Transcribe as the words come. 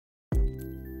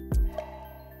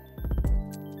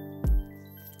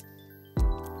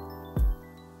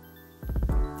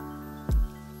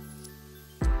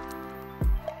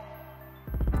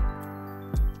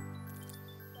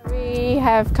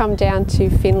have come down to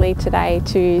Finley today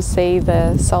to see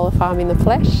the solar farm in the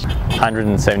flesh.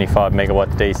 175 megawatt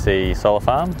DC solar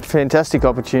farm. Fantastic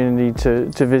opportunity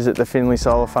to visit the Finley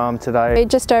Solar Farm today.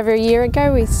 Just over a year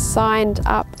ago we signed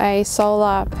up a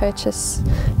solar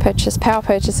power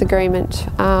purchase agreement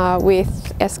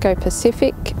with ESCO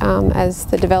Pacific as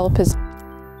the developers.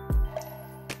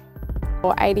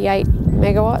 For 88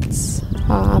 megawatts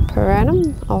per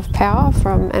annum of power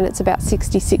and it's about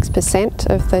 66%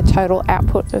 of the total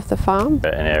output of the farm.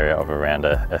 An area of around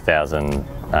 1,000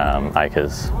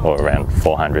 acres or around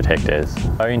 400 hectares.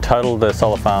 So in total the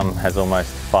solar farm has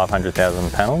almost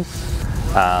 500,000 panels.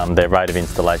 Their rate of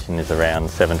installation is around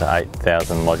 7,000 to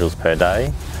 8,000 modules per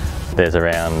day. There's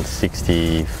around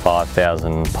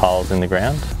 65,000 poles in the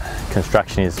ground.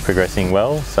 Construction is progressing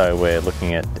well, so we're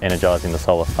looking at energising the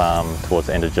solar farm towards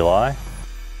the end of July.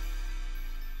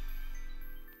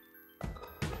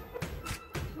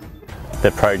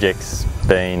 The project's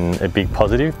been a big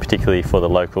positive, particularly for the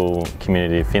local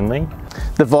community of Finley.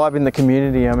 The vibe in the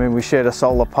community, I mean, we shared a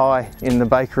solar pie in the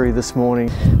bakery this morning.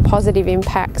 Positive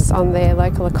impacts on their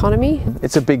local economy.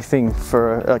 It's a big thing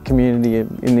for a community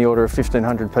in the order of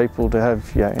 1,500 people to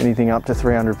have anything up to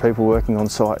 300 people working on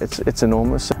site. It's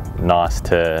enormous. Nice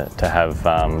to have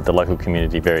the local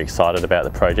community very excited about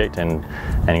the project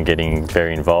and getting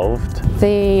very involved.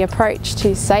 The approach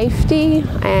to safety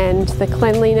and the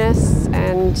cleanliness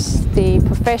and the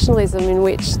professionalism in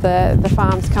which the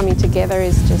farm's coming together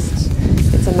is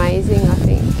it's amazing, I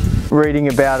think. Reading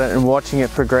about it and watching it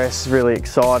progress is really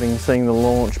exciting, seeing the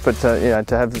launch, but to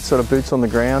have the sort of boots on the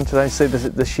ground today, see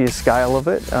the sheer scale of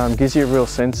it, gives you a real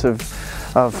sense of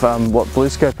what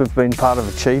BlueScope have been part of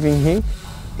achieving here.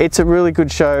 It's a really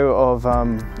good show of,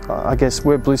 I guess,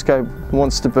 where BlueScope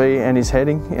wants to be and is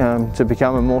heading to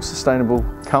become a more sustainable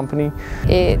company.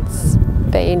 It's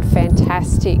been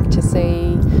fantastic to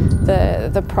see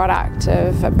the product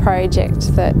of a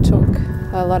project that took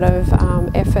a lot of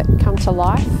effort come to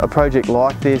life. A project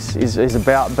like this is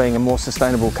about being a more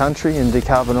sustainable country and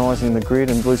decarbonising the grid,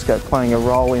 and BlueScope playing a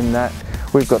role in that.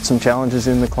 We've got some challenges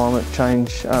in the climate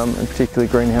change and particularly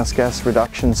greenhouse gas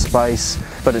reduction space,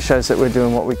 but it shows that we're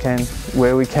doing what we can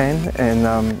where we can, and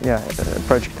a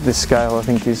project of this scale I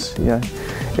think is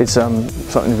it's something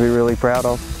to be really proud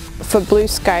of. For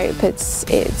BlueScope,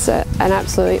 it's an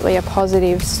absolutely a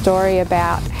positive story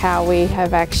about how we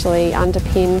have actually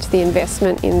underpinned the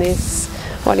investment in this,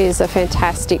 what is a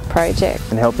fantastic project.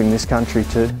 And helping this country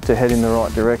to head in the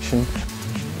right direction.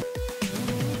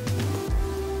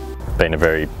 Been a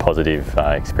very positive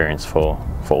experience for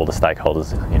all the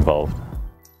stakeholders involved.